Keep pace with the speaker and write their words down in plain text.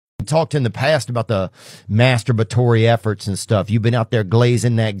Talked in the past about the masturbatory efforts and stuff. You've been out there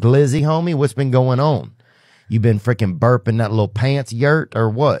glazing that glizzy, homie. What's been going on? You been freaking burping that little pants yurt or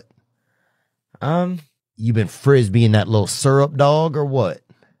what? You been frisbeeing that little syrup dog or what?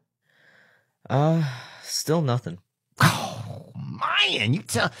 Still nothing. Oh man, you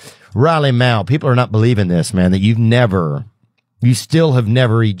tell Riley Mao, people are not believing this, man, that you still have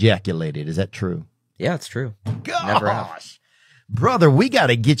never ejaculated. Is that true? Yeah, it's true. Gosh. Never have. Brother, we got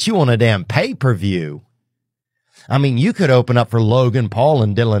to get you on a damn pay-per-view. I mean, you could open up for Logan Paul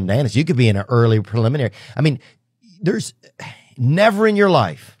and Dylan Dennis. You could be in an early preliminary. I mean, there's never in your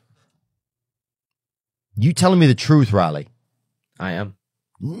life. You telling me the truth, Riley? I am.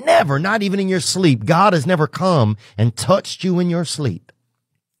 Never, not even in your sleep. God has never come and touched you in your sleep.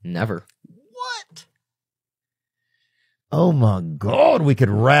 Never. What? Oh my God, we could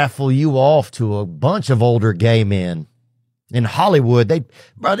raffle you off to a bunch of older gay men. In Hollywood, they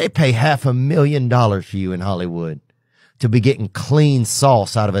pay $500,000 for you in Hollywood to be getting clean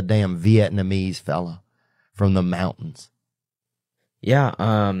sauce out of a damn Vietnamese fella from the mountains. Yeah,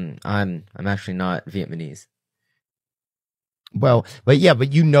 I'm actually not Vietnamese. Well, but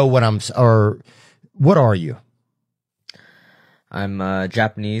you know what what are you? I'm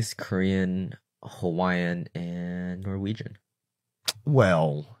Japanese, Korean, Hawaiian, and Norwegian.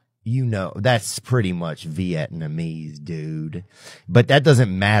 Well, you know, that's pretty much Vietnamese, dude. But that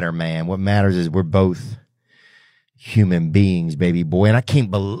doesn't matter, man. What matters is we're both human beings, baby boy. And I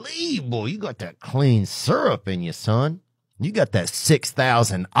can't believe, boy, you got that clean syrup in you, son. You got that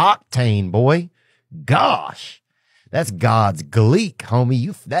 6,000 octane, boy. Gosh, that's God's gleek,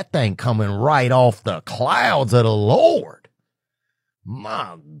 homie. That thing coming right off the clouds of the Lord.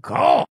 My God.